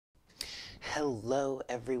Hello,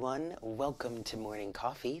 everyone. Welcome to Morning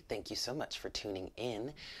Coffee. Thank you so much for tuning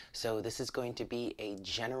in. So, this is going to be a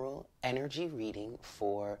general energy reading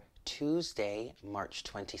for Tuesday, March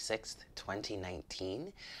 26th,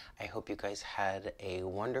 2019. I hope you guys had a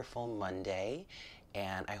wonderful Monday,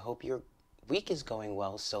 and I hope your week is going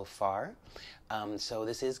well so far. So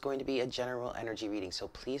this is going to be a general energy reading, so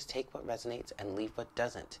please take what resonates and leave what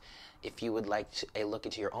doesn't. If you would like a look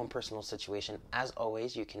into your own personal situation, as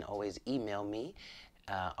always, you can always email me.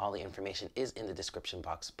 All the information is in the description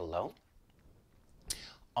box below.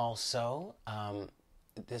 Also,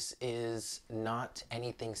 this is not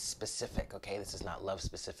anything specific, okay? This is not love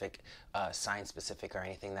specific, sign specific, or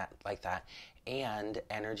anything like that. And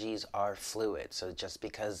energies are fluid, so just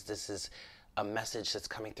because this is a message that's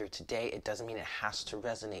coming through today, it doesn't mean it has to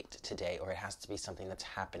resonate today, or it has to be something that's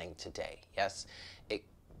happening today. Yes,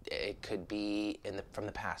 it could be from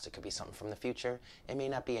the past, it could be something from the future. It may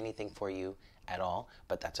not be anything for you at all,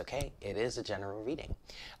 but that's okay. It is a general reading.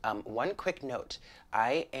 One quick note,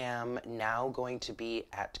 I am now going to be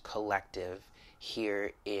at Collective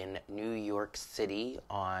here in New York City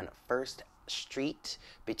on 1st Street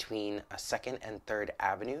between 2nd and 3rd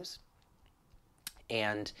Avenues.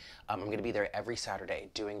 And I'm going to be there every Saturday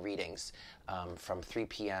doing readings from 3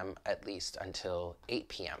 p.m. at least until 8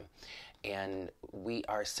 p.m. And we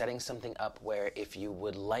are setting something up where if you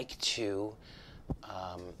would like to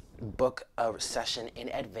book a session in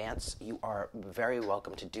advance, you are very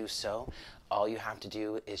welcome to do so. All you have to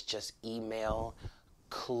do is just email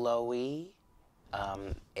Chloe,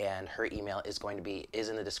 and her email is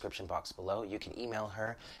in the description box below. You can email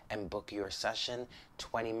her and book your session,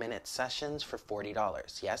 20-minute sessions for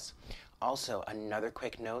 $40. Yes. Also, another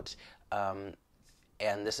quick note, and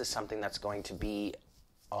this is something that's going to be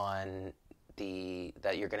on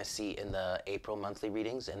that you're going to see in the April monthly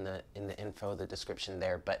readings in the info, the description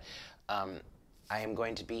there. But I am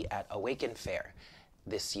going to be at Awaken Fair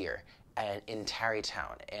this year in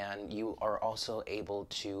Tarrytown, and you are also able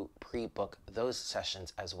to pre-book those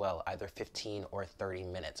sessions as well, either 15 or 30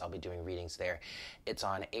 minutes. I'll be doing readings there. It's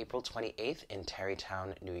on April 28th in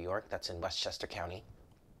Tarrytown, New York. That's in Westchester County.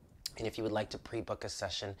 And if you would like to pre-book a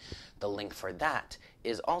session, the link for that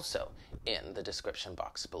is also in the description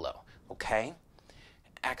box below. Okay?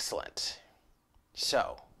 Excellent.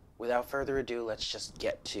 So, without further ado, let's just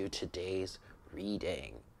get to today's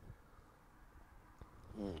reading.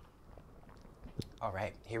 All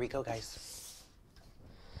right, here we go, guys.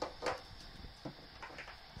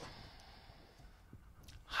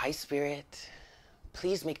 Hi, Spirit.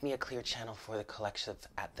 Please make me a clear channel for the collective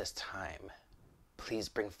at this time. Please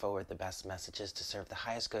bring forward the best messages to serve the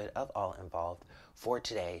highest good of all involved for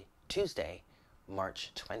today, Tuesday,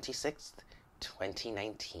 March 26th,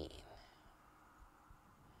 2019.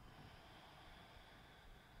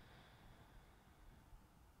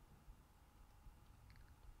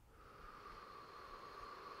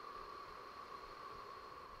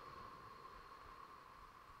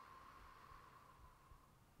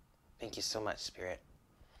 Thank you so much, Spirit.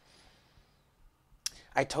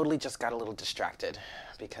 I totally just got a little distracted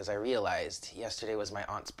because I realized yesterday was my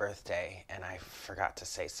aunt's birthday and I forgot to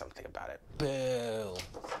say something about it. Boo!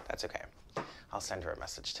 That's okay. I'll send her a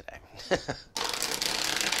message today.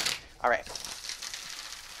 All right.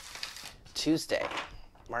 Tuesday,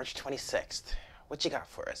 March 26th. What you got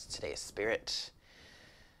for us today, Spirit?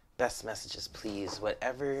 Best messages, please.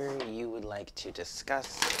 Whatever you would like to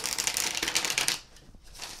discuss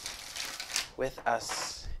with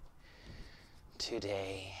us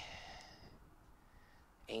today.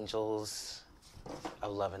 Angels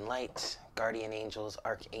of love and light, guardian angels,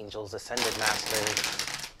 archangels, ascended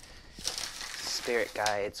masters, spirit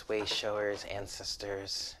guides, way showers,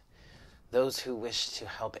 ancestors, those who wish to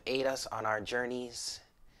help aid us on our journeys,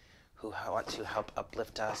 who want to help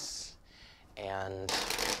uplift us and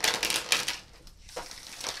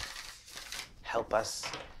help us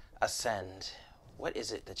ascend. What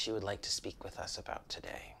is it that you would like to speak with us about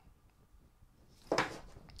today?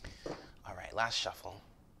 All right, last shuffle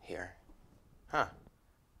here.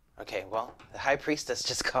 Okay, well, the High Priestess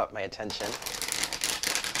just caught my attention.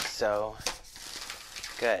 So,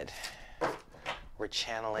 good. We're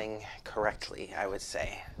channeling correctly, I would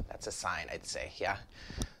say. That's a sign, I'd say, yeah?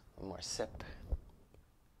 One more sip.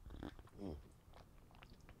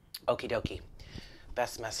 Okie dokie.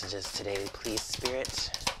 Best messages today, please,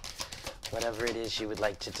 Spirit. Whatever it is you would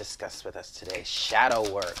like to discuss with us today. Shadow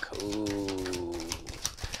work. Ooh.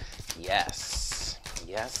 Yes.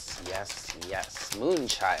 Yes, yes, yes.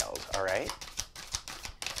 Moonchild, all right?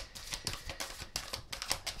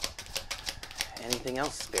 Anything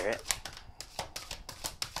else, Spirit?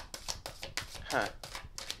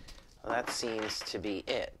 Well, that seems to be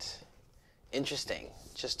it. Interesting.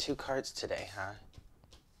 Just 2 cards today, huh?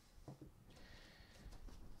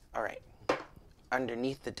 All right.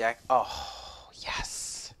 Underneath the deck. Oh,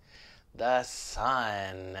 yes. The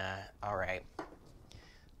sun. All right.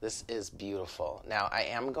 This is beautiful. Now, I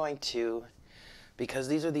am going to, because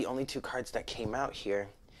these are the only 2 cards that came out here,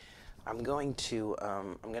 I'm going to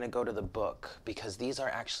go to the book, because these are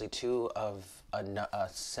actually 2 of a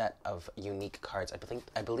set of unique cards.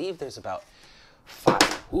 I believe there's about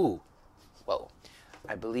 5. Ooh, whoa.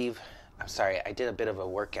 I'm sorry, I did a bit of a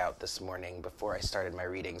workout this morning before I started my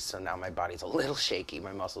reading, so now my body's a little shaky.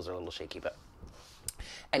 My muscles are a little shaky, but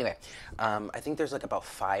anyway, I think there's like about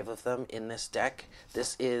 5 of them in this deck.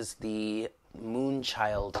 This is the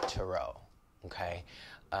Moonchild Tarot, okay?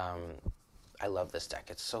 I love this deck.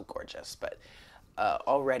 It's so gorgeous, but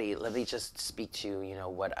already, let me just speak to,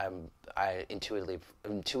 what I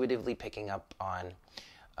intuitively picking up on,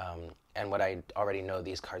 and what I already know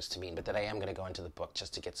these cards to mean, but that I am going to go into the book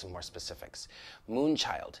just to get some more specifics.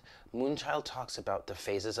 Moonchild. Moonchild talks about the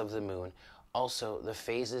phases of the moon, also the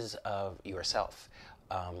phases of yourself,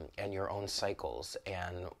 and your own cycles,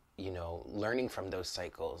 and learning from those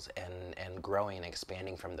cycles, and growing and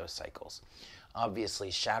expanding from those cycles.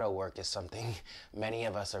 Obviously, shadow work is something many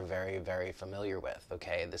of us are very, very familiar with,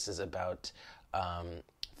 okay? This is about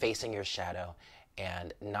facing your shadow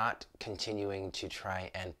and not continuing to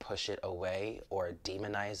try and push it away or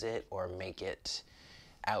demonize it or make it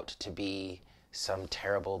out to be some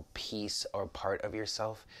terrible piece or part of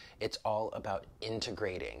yourself. It's all about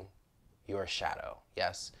integrating your shadow.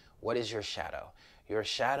 Yes? What is your shadow? Your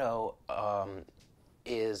shadow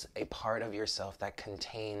is a part of yourself that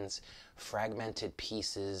contains fragmented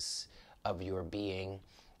pieces of your being,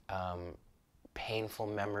 painful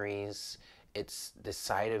memories. It's the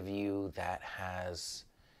side of you that has,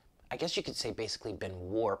 I guess you could say, basically been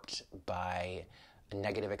warped by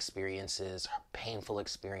negative experiences, painful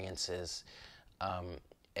experiences,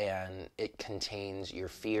 and it contains your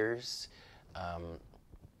fears,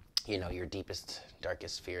 your deepest,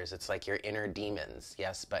 darkest fears. It's like your inner demons,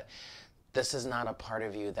 yes, but this is not a part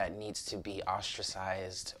of you that needs to be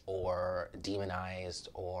ostracized or demonized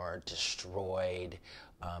or destroyed,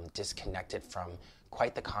 disconnected from.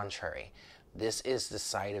 Quite the contrary. This is the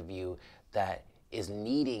side of you that is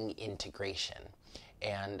needing integration.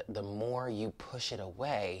 And the more you push it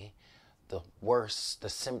away, the worse the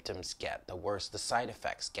symptoms get, the worse the side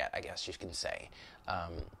effects get, I guess you can say.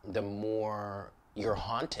 The more you're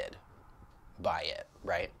haunted by it,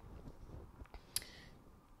 right?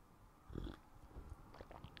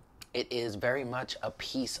 It is very much a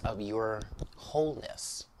piece of your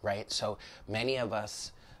wholeness, right? So many of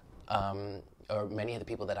us, or many of the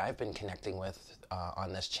people that I've been connecting with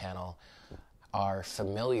on this channel, are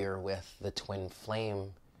familiar with the twin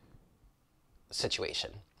flame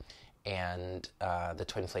situation and the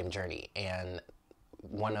twin flame journey. And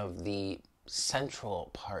one of the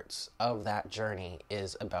central parts of that journey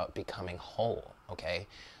is about becoming whole, okay?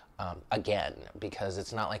 Again, because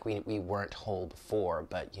it's not like we weren't whole before,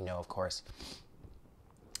 but of course,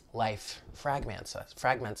 life fragments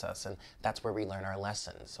us, and that's where we learn our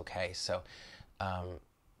lessons, okay? So,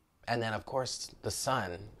 and then of course, the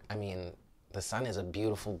sun. I mean, the sun is a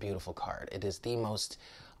beautiful, beautiful card. It is the most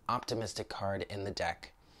optimistic card in the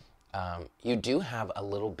deck. You do have a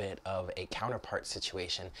little bit of a counterpart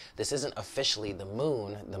situation. This isn't officially the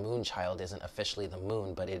moon. The Moonchild isn't officially the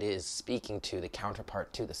moon, but it is speaking to the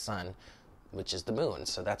counterpart to the sun, which is the moon,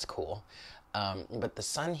 so that's cool. But the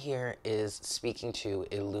sun here is speaking to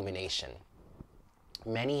illumination.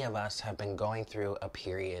 Many of us have been going through a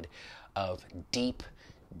period of deep,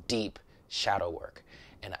 deep shadow work,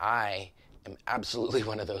 and I am absolutely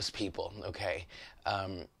one of those people, okay?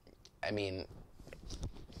 I mean,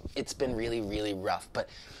 it's been really, really rough, but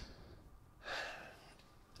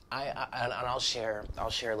I'll share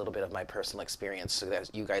a little bit of my personal experience so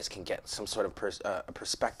that you guys can get some sort of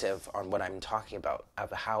perspective on what I'm talking about,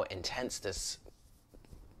 of how intense this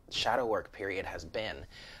shadow work period has been.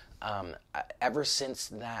 Ever since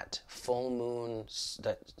that full moon,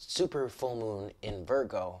 that super full moon in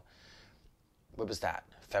Virgo, what was that?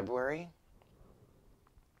 February?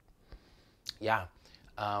 Yeah.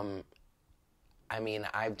 I mean,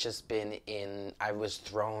 I was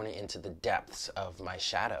thrown into the depths of my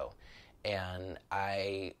shadow, and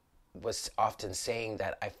I was often saying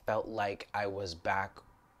that I felt like I was back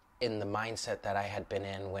in the mindset that I had been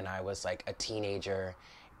in when I was like a teenager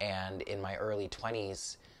and in my early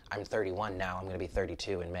 20s. I'm 31 now, I'm going to be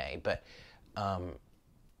 32 in May, but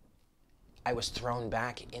I was thrown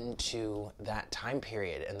back into that time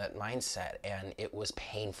period and that mindset, and it was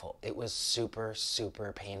painful. It was super,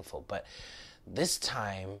 super painful. But this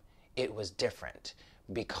time it was different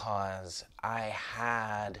because I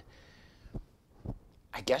had,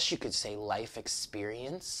 I guess you could say, life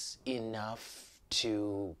experience enough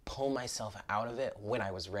to pull myself out of it when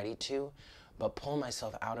I was ready to, but pull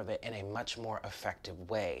myself out of it in a much more effective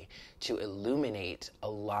way to illuminate a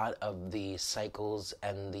lot of the cycles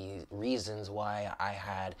and the reasons why I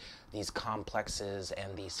had these complexes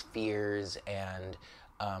and these fears, and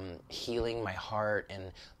healing my heart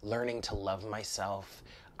and learning to love myself.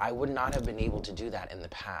 I would not have been able to do that in the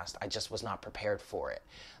past. I just was not prepared for it.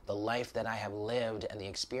 The life that I have lived and the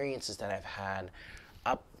experiences that I've had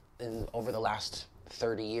over the last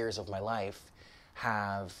 30 years of my life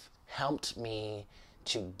have helped me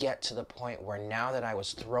to get to the point where, now that I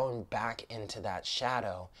was thrown back into that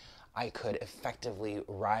shadow, I could effectively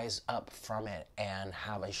rise up from it and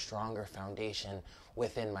have a stronger foundation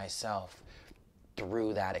within myself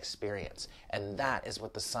through that experience. And that is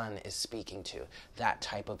what the sun is speaking to, that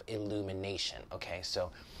type of illumination. Okay, so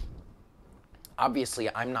obviously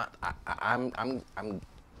I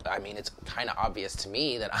mean, it's kind of obvious to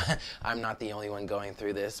me that I'm not the only one going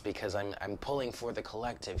through this, because I'm pulling for the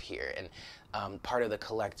collective here, and part of the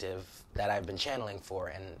collective that I've been channeling for,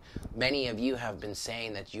 and many of you have been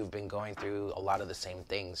saying that you've been going through a lot of the same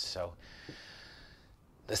things. So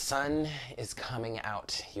the sun is coming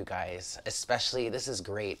out, you guys. Especially, this is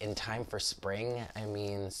great in time for spring. I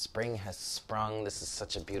mean, spring has sprung. This is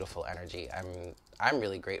such a beautiful energy. I'm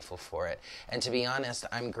really grateful for it. And to be honest,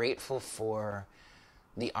 I'm grateful for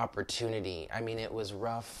the opportunity. I mean, it was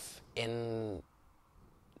rough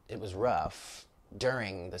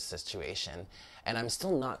during the situation, and I'm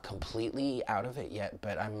still not completely out of it yet,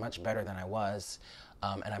 but I'm much better than I was,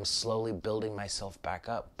 and I'm slowly building myself back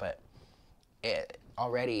up. But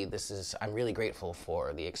I'm really grateful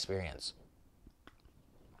for the experience.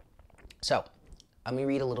 So let me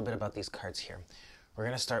read a little bit about these cards here. We're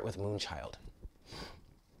going to start with Moonchild.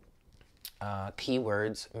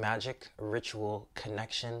 Keywords: magic, ritual,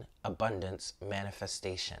 connection, abundance,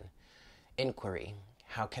 manifestation. Inquiry: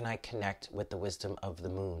 how can I connect with the wisdom of the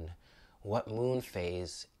moon? What moon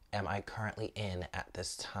phase am I currently in at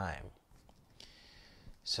this time?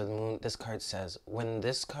 So this card says, when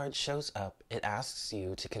this card shows up, it asks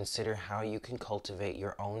you to consider how you can cultivate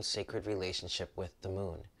your own sacred relationship with the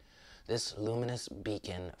moon. This luminous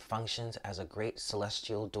beacon functions as a great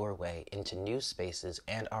celestial doorway into new spaces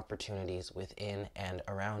and opportunities within and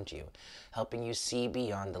around you, helping you see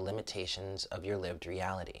beyond the limitations of your lived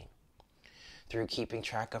reality. Through keeping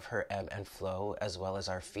track of her ebb and flow, as well as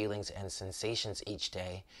our feelings and sensations each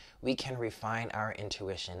day, we can refine our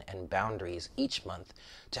intuition and boundaries each month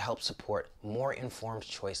to help support more informed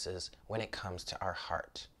choices when it comes to our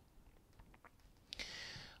heart.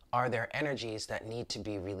 Are there energies that need to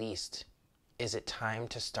be released? Is it time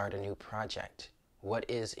to start a new project? What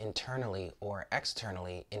is internally or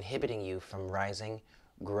externally inhibiting you from rising,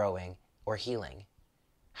 growing, or healing?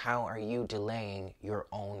 How are you delaying your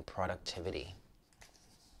own productivity?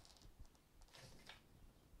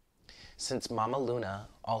 Since Mama Luna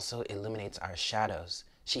also illuminates our shadows,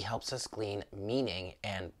 she helps us glean meaning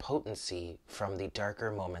and potency from the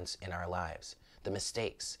darker moments in our lives, the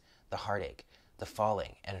mistakes, the heartache, the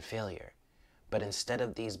falling and failure. But instead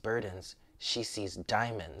of these burdens, she sees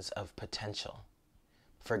diamonds of potential,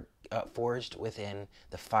 forged within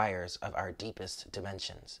the fires of our deepest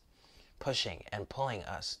dimensions, pushing and pulling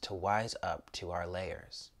us to wise up to our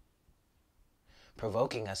layers,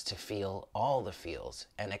 provoking us to feel all the feels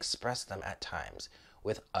and express them at times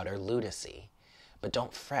with utter lunacy. But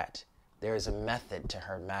don't fret, there is a method to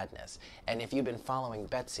her madness. And if you've been following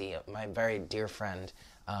Betsy, my very dear friend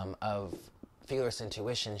of Fearless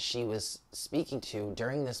Intuition, she was speaking to,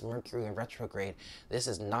 during this Mercury in retrograde, this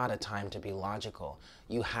is not a time to be logical.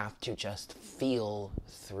 You have to just feel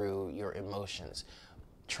through your emotions.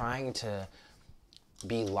 Trying to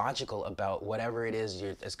be logical about whatever it is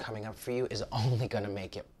is coming up for you is only going to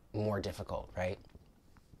make it more difficult, right?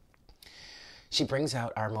 She brings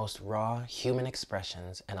out our most raw human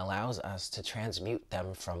expressions and allows us to transmute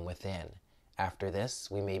them from within. After this,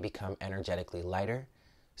 we may become energetically lighter,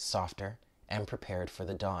 softer, and prepared for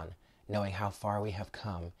the dawn, knowing how far we have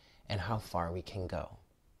come and how far we can go.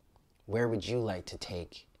 Where would you like to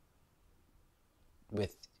take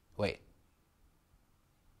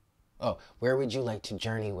where would you like to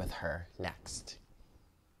journey with her next?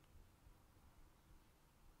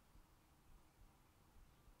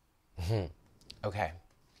 Okay.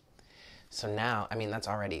 So now, I mean, that's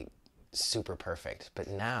already super perfect, but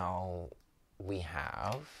now we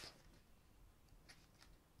have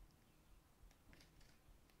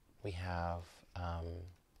We have,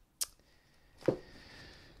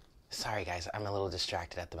 sorry guys, I'm a little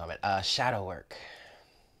distracted at the moment. Shadow work.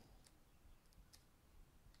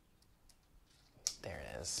 There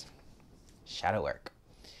it is. Shadow work.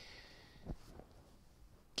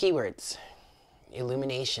 Keywords: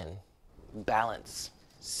 illumination, balance,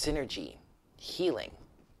 synergy, healing,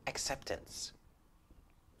 acceptance.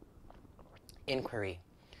 Inquiry: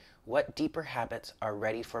 what deeper habits are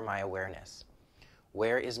ready for my awareness?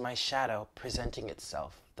 Where is my shadow presenting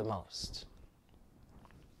itself the most?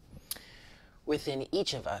 Within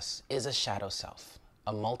each of us is a shadow self,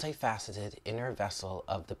 a multifaceted inner vessel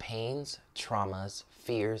of the pains, traumas,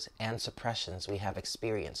 fears, and suppressions we have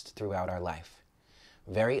experienced throughout our life.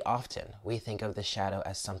 Very often, we think of the shadow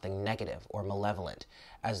as something negative or malevolent,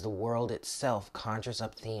 as the world itself conjures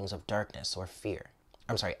up themes of darkness or fear.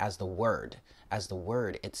 As the word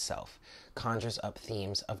itself conjures up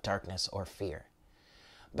themes of darkness or fear.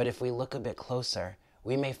 But if we look a bit closer,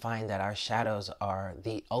 we may find that our shadows are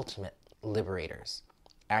the ultimate liberators,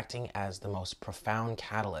 acting as the most profound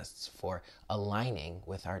catalysts for aligning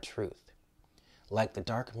with our truth. Like the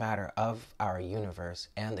dark matter of our universe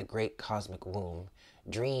and the great cosmic womb,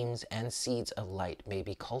 dreams and seeds of light may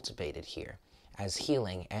be cultivated here, as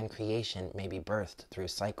healing and creation may be birthed through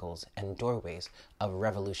cycles and doorways of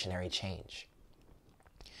revolutionary change.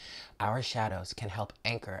 Our shadows can help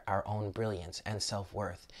anchor our own brilliance and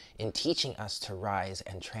self-worth in teaching us to rise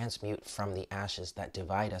and transmute from the ashes that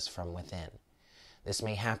divide us from within. This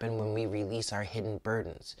may happen when we release our hidden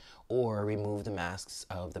burdens or remove the masks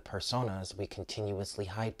of the personas we continuously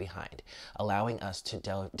hide behind, allowing us to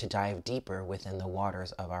dive deeper within the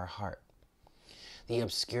waters of our heart. The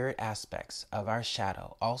obscure aspects of our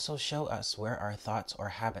shadow also show us where our thoughts or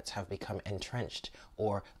habits have become entrenched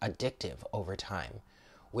or addictive over time,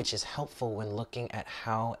 which is helpful when looking at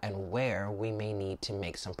how and where we may need to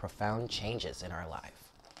make some profound changes in our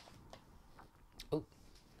life. Ooh,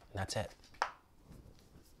 that's it.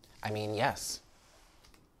 I mean, yes.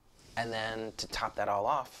 And then to top that all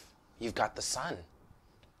off, you've got the sun,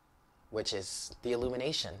 which is the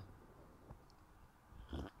illumination,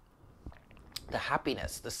 the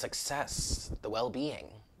happiness, the success, the well-being.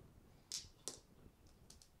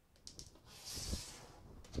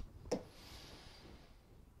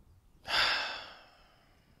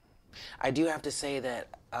 I do have to say that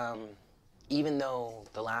even though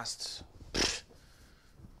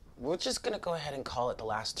we're just going to go ahead and call it the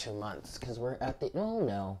last 2 months, because we're at the,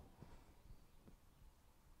 no.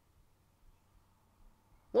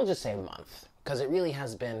 We'll just say a month, because it really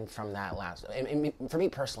has been from that last, for me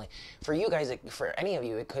personally. For you guys, for any of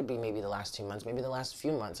you, it could be maybe the last 2 months, maybe the last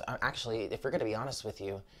few months. Actually, if I'm going to be honest with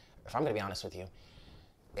you,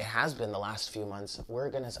 it has been the last few months.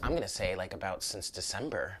 I'm going to say like about since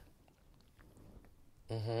December.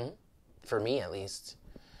 For me, at least.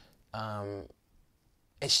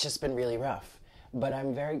 It's just been really rough. But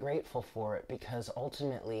I'm very grateful for it because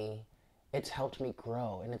ultimately it's helped me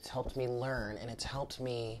grow and it's helped me learn and it's helped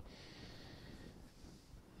me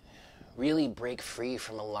really break free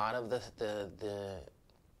from a lot of the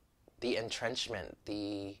entrenchment,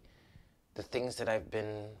 the things that I've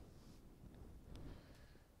been,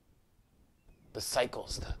 the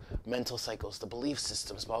cycles, the mental cycles, the belief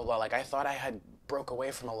systems, blah, blah, blah. Like I thought I had broke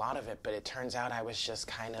away from a lot of it, but it turns out I was just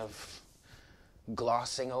kind of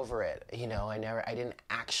glossing over it. You know, I didn't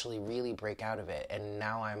actually really break out of it. And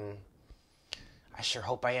now I sure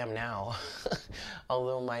hope I am now.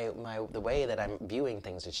 Although the way that I'm viewing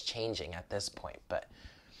things is changing at this point. But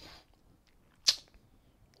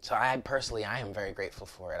so I am very grateful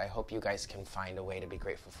for it. I hope you guys can find a way to be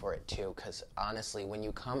grateful for it too, because honestly, when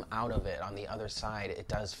you come out of it on the other side, it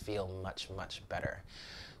does feel much, much better.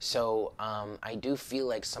 So I do feel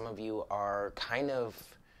like some of you are kind of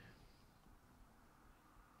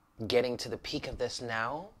getting to the peak of this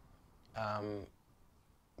now.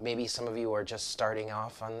 Maybe some of you are just starting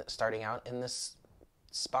out in this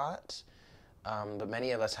spot, but many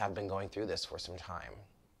of us have been going through this for some time.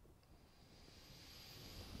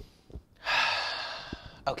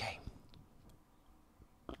 Okay.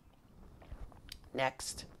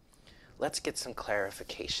 Next, let's get some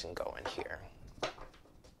clarification going here.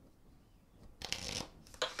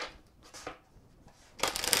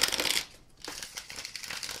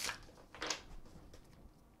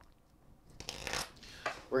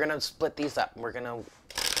 We're going to split these up. We're going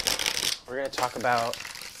to talk about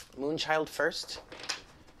Moonchild first,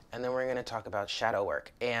 and then we're going to talk about shadow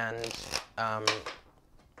work. And I'm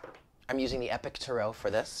using the Epic Tarot for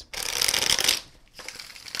this.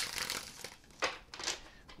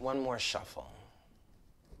 One more shuffle,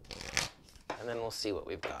 and then we'll see what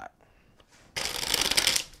we've got.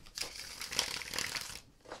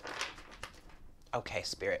 Okay,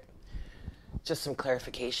 Spirit. Just some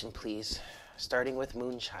clarification, please. Starting with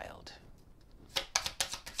Moonchild.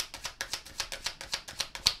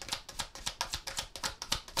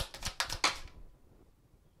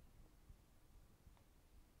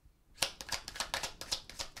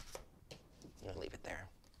 I'm going to leave it there.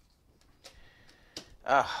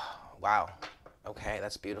 Oh, wow. Okay,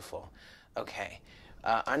 that's beautiful. Okay.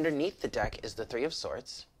 Underneath the deck is the Three of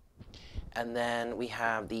Swords. And then we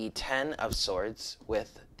have the Ten of Swords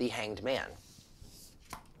with the Hanged Man.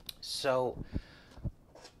 So,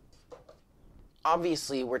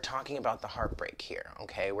 obviously, we're talking about the heartbreak here,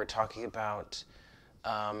 okay? We're talking about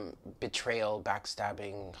betrayal,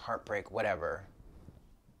 backstabbing, heartbreak, whatever.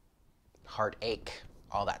 Heartache,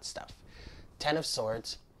 all that stuff. Ten of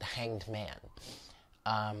Swords, the Hanged Man.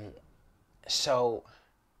 So,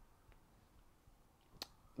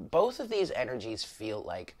 both of these energies feel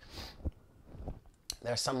like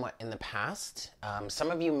they're somewhat in the past. Some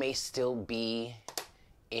of you may still be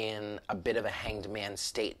in a bit of a hanged man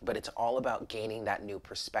state, but it's all about gaining that new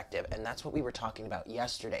perspective. And that's what we were talking about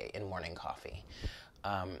yesterday in Morning Coffee.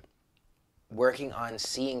 Working on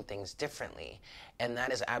seeing things differently. And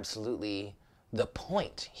that is absolutely the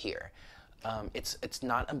point here. It's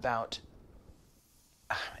not about,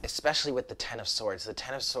 especially with the Ten of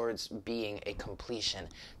Swords being a completion,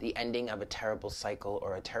 the ending of a terrible cycle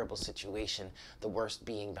or a terrible situation, the worst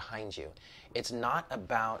being behind you. It's not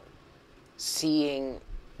about seeing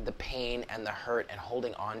the pain and the hurt and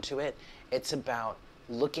holding on to it. It's about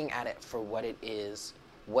looking at it for what it is,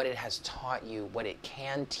 what it has taught you, what it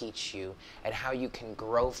can teach you, and how you can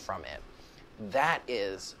grow from it. That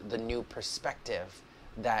is the new perspective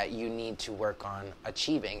that you need to work on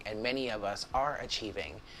achieving, and many of us are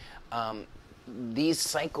achieving. These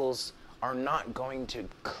cycles are not going to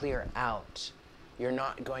clear out. You're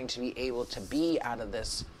not going to be able to be out of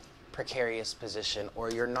this precarious position, or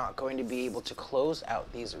you're not going to be able to close out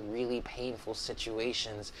these really painful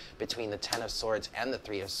situations between the Ten of Swords and the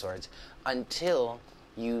Three of Swords until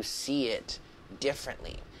you see it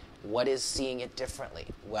differently. What is seeing it differently?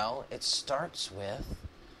 Well, it starts with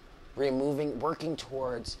working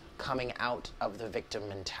towards coming out of the victim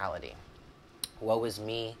mentality. Woe is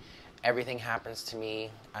me. Everything happens to me.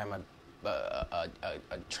 I'm a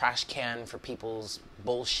trash can for people's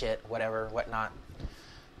bullshit, whatever, whatnot.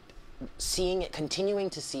 Seeing it, continuing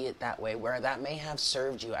to see it that way, where that may have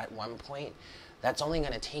served you at one point, that's only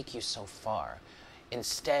going to take you so far.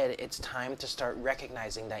 Instead, it's time to start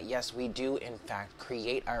recognizing that, yes, we do, in fact,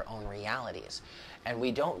 create our own realities. And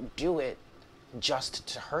we don't do it just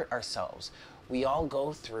to hurt ourselves. We all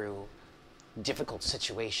go through difficult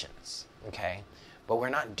situations, okay? But we're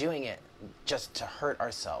not doing it just to hurt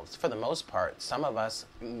ourselves. For the most part, some of us,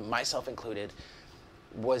 myself included,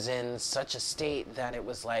 was in such a state that it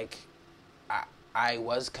was like I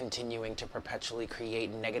was continuing to perpetually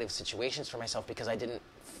create negative situations for myself because I didn't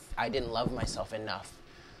love myself enough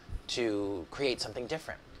to create something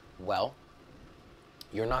different. Well,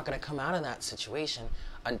 you're not going to come out of that situation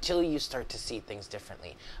until you start to see things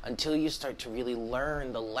differently, until you start to really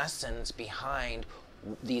learn the lessons behind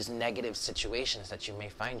these negative situations that you may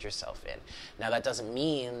find yourself in. Now, that doesn't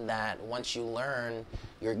mean that once you learn,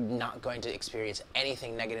 you're not going to experience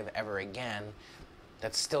anything negative ever again.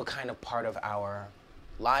 That's still kind of part of our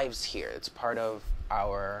lives here. It's part of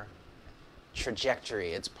our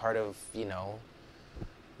trajectory. It's part of,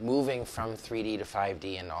 moving from 3D to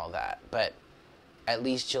 5D and all that. But at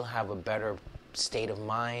least you'll have a better state of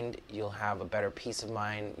mind. You'll have a better peace of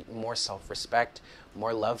mind, more self-respect,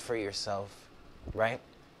 more love for yourself, right?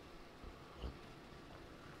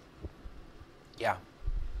 Yeah.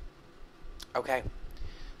 Okay.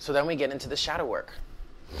 So then we get into the shadow work.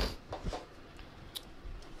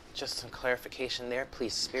 Just some clarification there,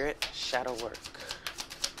 please, Spirit. Shadow work.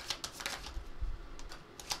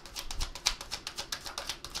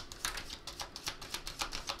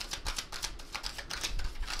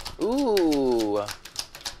 Ooh,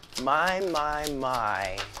 my.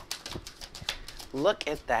 Look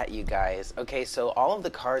at that, you guys. Okay, so all of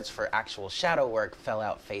the cards for actual shadow work fell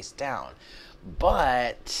out face down.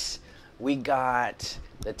 But we got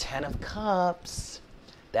the Ten of Cups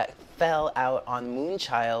that fell out on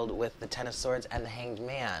Moonchild with the Ten of Swords and the Hanged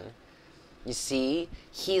Man. You see?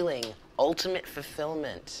 Healing, ultimate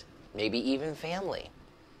fulfillment, maybe even family.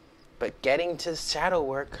 But getting to shadow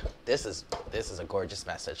work, this is a gorgeous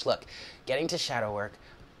message. Look, getting to shadow work,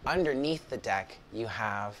 underneath the deck, you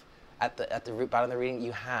have, at the root bottom of the reading,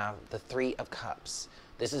 you have the Three of Cups.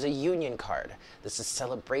 This is a union card. This is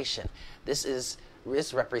celebration. This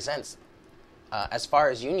represents, as far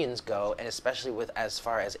as unions go, and especially as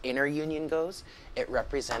far as inner union goes, it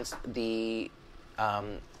represents the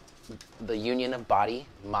the union of body,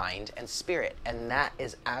 mind, and spirit. And that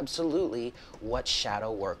is absolutely what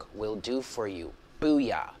shadow work will do for you.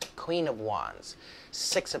 Booyah. Queen of Wands,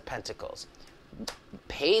 Six of Pentacles,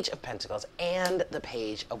 Page of Pentacles, and the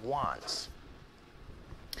Page of Wands.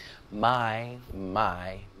 My.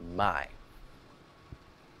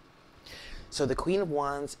 So the Queen of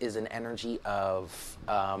Wands is an energy of,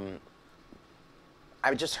 I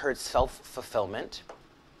just heard self-fulfillment,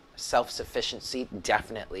 self-sufficiency,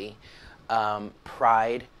 definitely,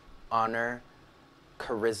 pride, honor,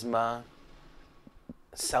 charisma,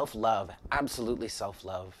 self-love, absolutely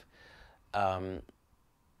self-love,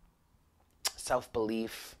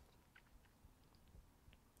 self-belief,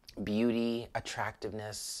 beauty,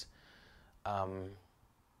 attractiveness.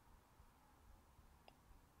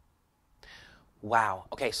 Wow.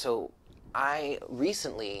 Okay, so I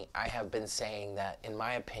have been saying that, in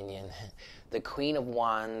my opinion, the Queen of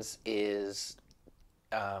Wands is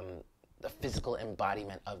the physical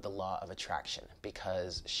embodiment of the law of attraction,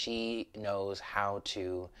 because she knows how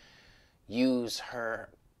to use her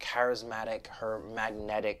charismatic, her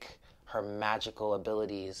magnetic, her magical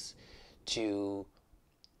abilities to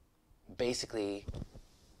basically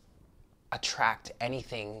attract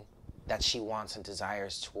anything that she wants and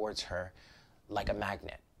desires towards her like a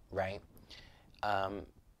magnet, right?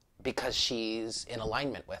 Because she's in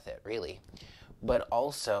alignment with it, really. But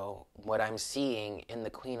also, what I'm seeing in the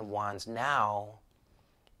Queen of Wands now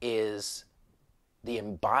is the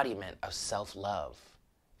embodiment of self-love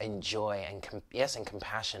and joy and, and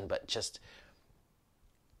compassion, but just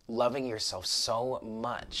loving yourself so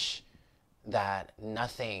much that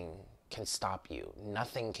nothing can stop you.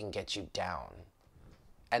 Nothing can get you down.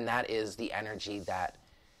 And that is the energy that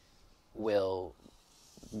will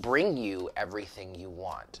bring you everything you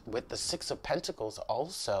want. With the Six of Pentacles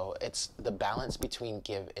also, it's the balance between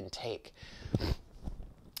give and take.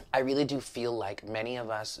 I really do feel like many of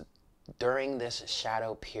us during this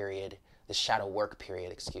shadow period, the shadow work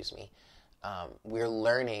period, we're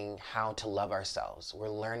learning how to love ourselves. We're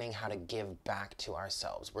learning how to give back to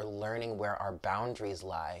ourselves. We're learning where our boundaries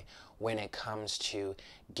lie when it comes to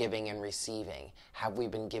giving and receiving. Have we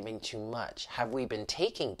been giving too much? Have we been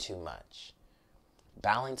taking too much?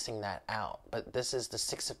 Balancing that out. But this is the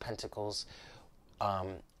Six of Pentacles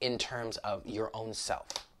in terms of your own self.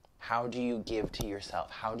 How do you give to yourself?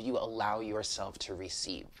 How do you allow yourself to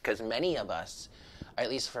receive? Because many of us, at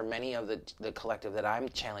least for many of the collective that I'm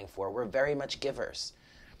channeling for, we're very much givers.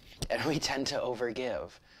 And we tend to overgive.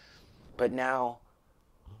 But now,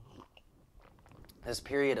 this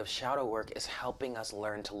period of shadow work is helping us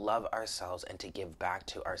learn to love ourselves and to give back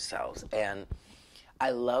to ourselves. And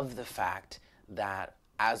I love the fact that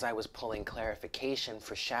as I was pulling clarification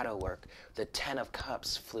for shadow work, the Ten of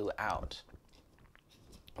Cups flew out.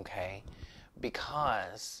 Okay?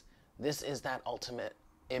 Because this is that ultimate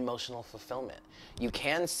emotional fulfillment. You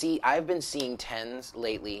can see, I've been seeing tens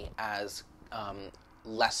lately as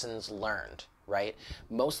lessons learned, right?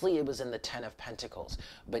 Mostly it was in the Ten of Pentacles,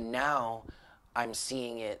 but now I'm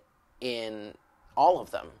seeing it in all of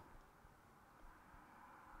them.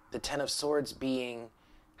 The Ten of Swords being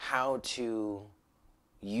how to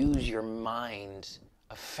use your mind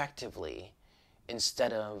effectively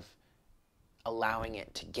instead of allowing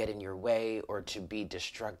it to get in your way or to be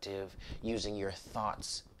destructive, using your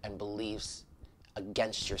thoughts and beliefs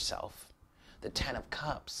against yourself. The Ten of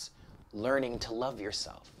Cups, learning to love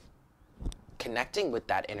yourself, connecting with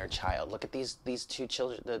that inner child. Look at these two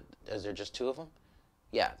children. Is there just two of them?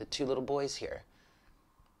 Yeah, the two little boys here.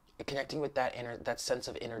 Connecting with that sense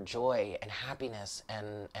of inner joy and happiness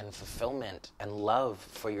and fulfillment and love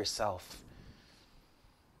for yourself.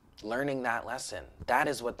 Learning that lesson. That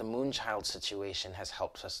is what the Moonchild situation has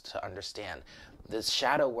helped us to understand. This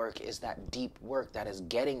shadow work is that deep work that is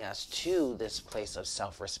getting us to this place of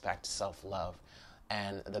self-respect, self-love,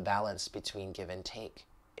 and the balance between give and take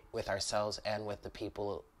with ourselves and with the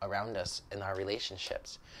people around us in our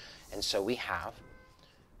relationships. And so we have,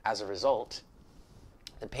 as a result,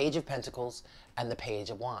 the Page of Pentacles and the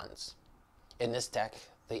Page of Wands. In this deck,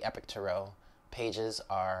 the Epic Tarot, pages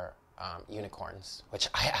are unicorns, which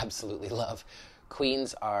I absolutely love.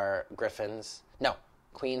 Queens are griffins. No,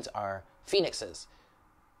 queens are phoenixes.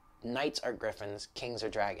 Knights are griffins. Kings are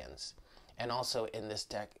dragons. And also in this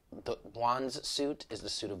deck, the Wands suit is the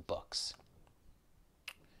suit of books.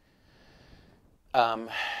 A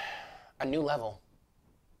new level.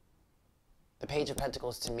 The Page of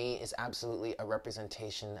Pentacles to me is absolutely a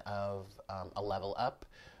representation of a level up,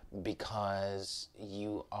 because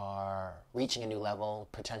you are reaching a new level,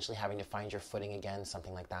 potentially having to find your footing again,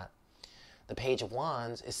 something like that. The Page of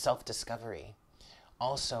Wands is self-discovery.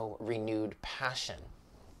 also renewed passion,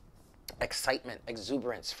 excitement,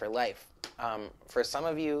 exuberance for life. For some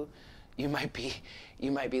of you, you might be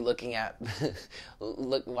looking at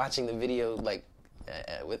watching the video like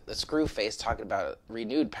with the screw face talking about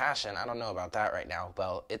renewed passion. I don't know about that right now.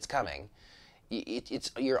 Well, it's coming.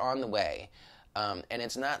 You're on the way, and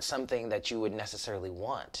it's not something that you would necessarily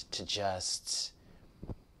want to just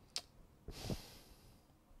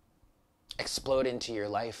explode into your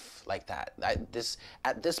life like that.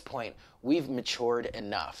 At this point, we've matured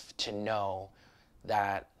enough to know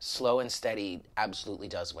that slow and steady absolutely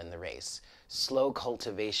does win the race. Slow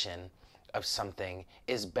cultivation of something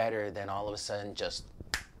is better than all of a sudden just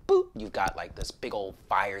boop, you've got like this big old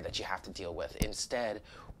fire that you have to deal with. Instead,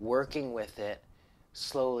 working with it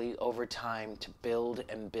slowly over time to build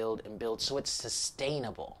and build and build so it's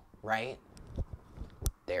sustainable, right?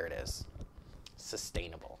 There it is.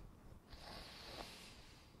 Sustainable.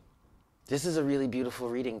 This is a really beautiful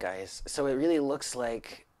reading, guys. So it really looks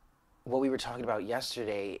like what we were talking about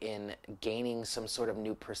yesterday in gaining some sort of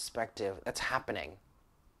new perspective. That's happening.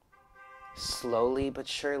 Slowly but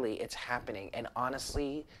surely, it's happening. And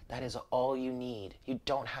honestly, that is all you need. You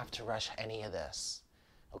don't have to rush any of this.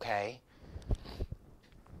 Okay?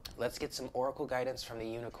 Let's get some oracle guidance from the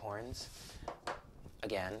unicorns.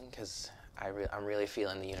 Again, because I'm really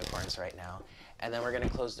feeling the unicorns right now. And then we're going to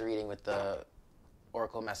close the reading with the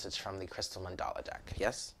oracle message from the Crystal Mandala deck.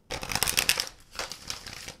 Yes?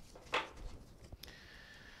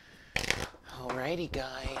 Alrighty,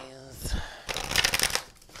 guys.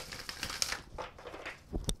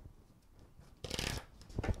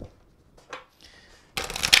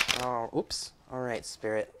 Oh, oops. Alright,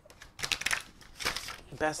 Spirit.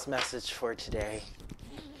 Best message for today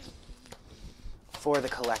for the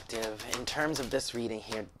collective in terms of this reading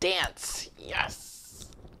here. Dance! Yes!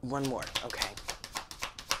 One more. Okay.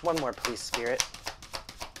 One more, please, Spirit.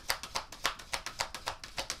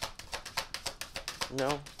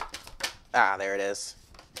 No? Ah, there it is.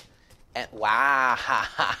 And wow.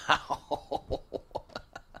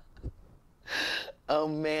 Oh,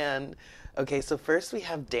 man. Okay, so first we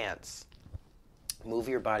have dance. Move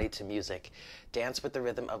your body to music. Dance with the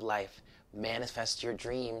rhythm of life. Manifest your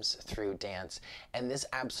dreams through dance. And this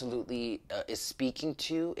absolutely is speaking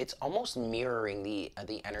to, it's almost mirroring the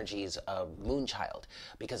energies of Moonchild,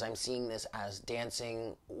 because I'm seeing this as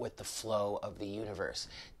dancing with the flow of the universe,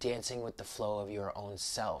 dancing with the flow of your own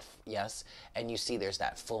self, yes? And you see there's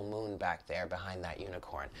that full moon back there behind that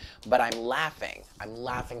unicorn. But I'm laughing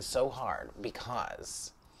so hard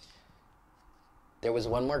because there was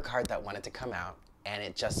one more card that wanted to come out, and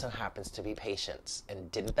it just so happens to be patience.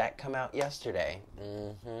 And didn't that come out yesterday?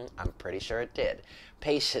 I'm pretty sure it did.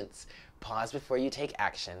 Patience. Pause before you take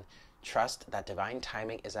action. Trust that divine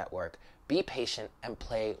timing is at work. Be patient and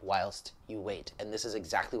play whilst you wait. And this is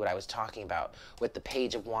exactly what I was talking about with the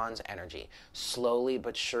Page of Wands energy. Slowly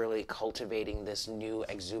but surely cultivating this new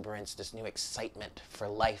exuberance, this new excitement for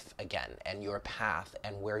life again, and your path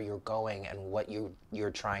and where you're going and what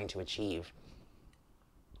you're trying to achieve.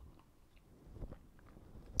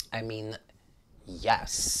 I mean,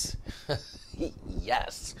 yes.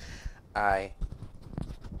 Yes. I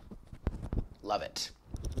love it.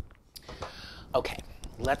 Okay,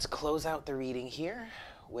 let's close out the reading here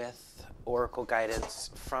with oracle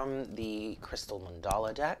guidance from the Crystal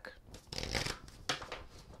Mandala deck.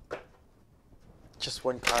 Just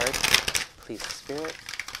one card, please, Spirit.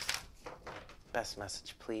 Best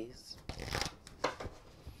message, please.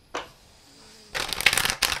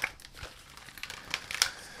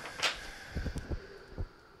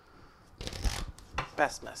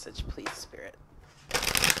 Best message, please, Spirit.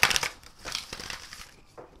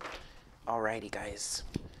 Alrighty, guys.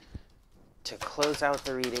 To close out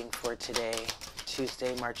the reading for today,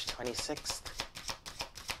 Tuesday, March 26th.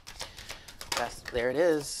 There it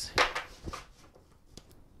is.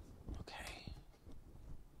 Okay.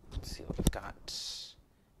 Let's see what we've got.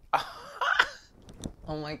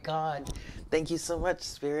 Oh my God. Thank you so much,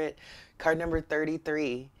 Spirit. Card number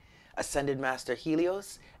 33. Ascended Master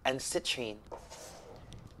Helios and Citrine.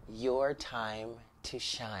 Your time to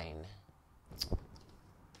shine.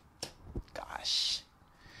 Gosh.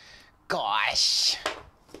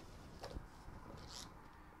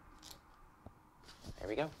 There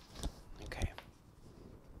we go. Okay.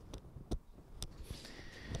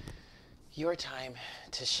 Your time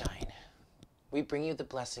to shine. We bring you the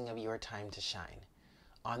blessing of your time to shine.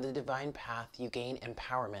 On the divine path, you gain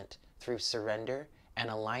empowerment through surrender and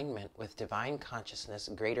alignment with divine consciousness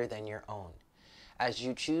greater than your own. As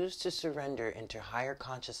you choose to surrender into higher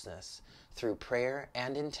consciousness through prayer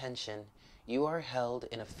and intention, you are held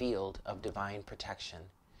in a field of divine protection.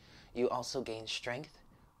 You also gain strength,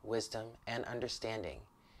 wisdom, and understanding.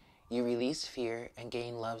 You release fear and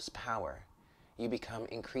gain love's power. You become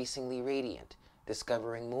increasingly radiant,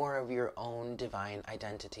 discovering more of your own divine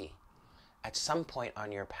identity. At some point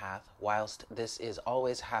on your path, whilst this is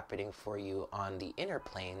always happening for you on the inner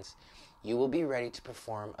planes, you will be ready to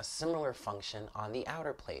perform a similar function on the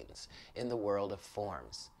outer planes, in the world of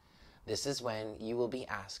forms. This is when you will be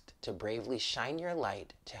asked to bravely shine your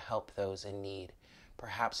light to help those in need,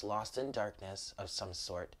 perhaps lost in darkness of some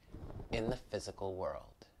sort, in the physical world.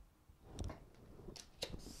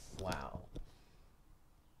 Wow.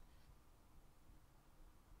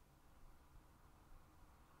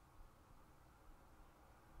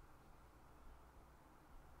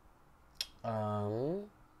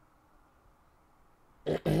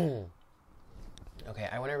 Okay,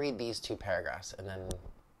 I want to read these two paragraphs and then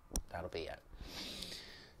that'll be it.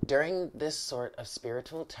 During this sort of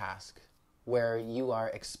spiritual task, where you are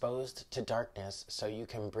exposed to darkness so you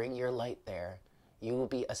can bring your light there, you will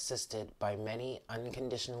be assisted by many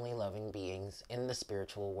unconditionally loving beings in the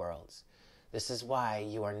spiritual worlds. This is why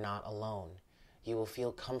you are not alone. You will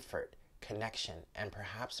feel comfort, connection, and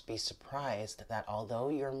perhaps be surprised that although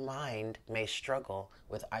your mind may struggle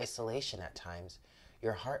with isolation at times,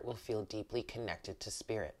 your heart will feel deeply connected to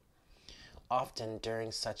spirit. Often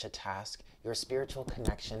during such a task, your spiritual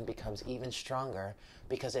connection becomes even stronger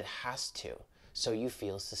because it has to, so you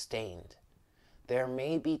feel sustained. There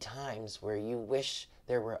may be times where you wish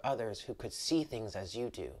there were others who could see things as you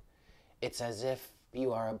do. It's as if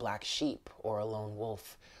you are a black sheep or a lone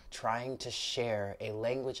wolf, trying to share a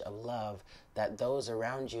language of love that those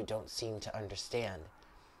around you don't seem to understand.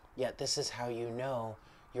 Yet this is how you know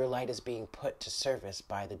your light is being put to service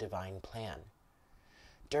by the divine plan.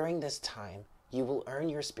 During this time, you will earn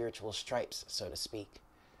your spiritual stripes, so to speak.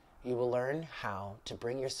 You will learn how to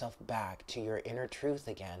bring yourself back to your inner truth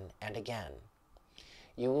again and again.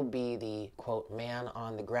 You will be the, quote, man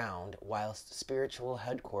on the ground, whilst spiritual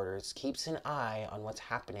headquarters keeps an eye on what's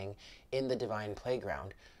happening in the divine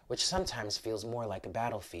playground, which sometimes feels more like a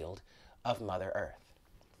battlefield of Mother Earth.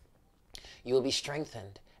 You will be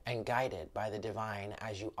strengthened and guided by the divine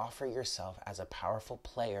as you offer yourself as a powerful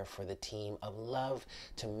player for the team of love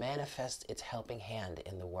to manifest its helping hand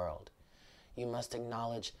in the world. You must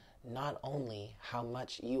acknowledge not only how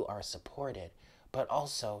much you are supported, but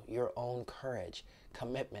also your own courage,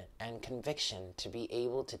 commitment, and conviction to be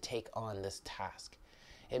able to take on this task.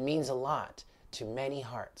 It means a lot to many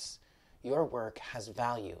hearts. Your work has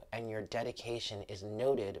value and your dedication is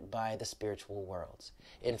noted by the spiritual worlds.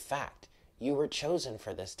 In fact, you were chosen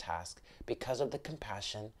for this task because of the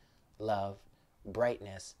compassion, love,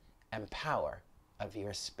 brightness, and power of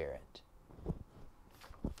your spirit.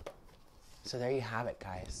 So there you have it,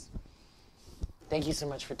 guys. Thank you so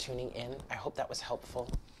much for tuning in. I hope that was helpful.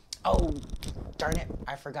 Oh, darn it.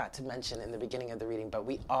 I forgot to mention in the beginning of the reading, but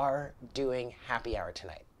we are doing happy hour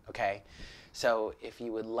tonight, okay? So if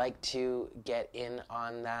you would like to get in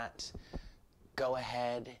on that, go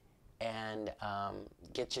ahead and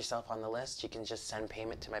get yourself on the list. You can just send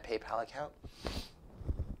payment to my PayPal account.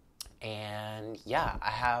 And yeah, I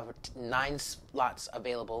have 9 slots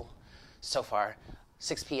available so far,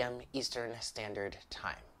 6 p.m. Eastern Standard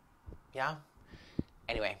Time. Yeah?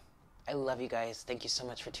 Anyway, I love you guys. Thank you so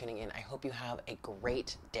much for tuning in. I hope you have a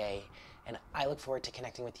great day, and I look forward to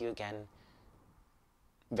connecting with you again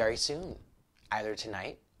very soon, either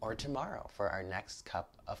tonight or tomorrow for our next cup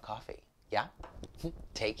of coffee. Yeah?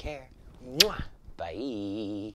 Take care. Mwah. Bye.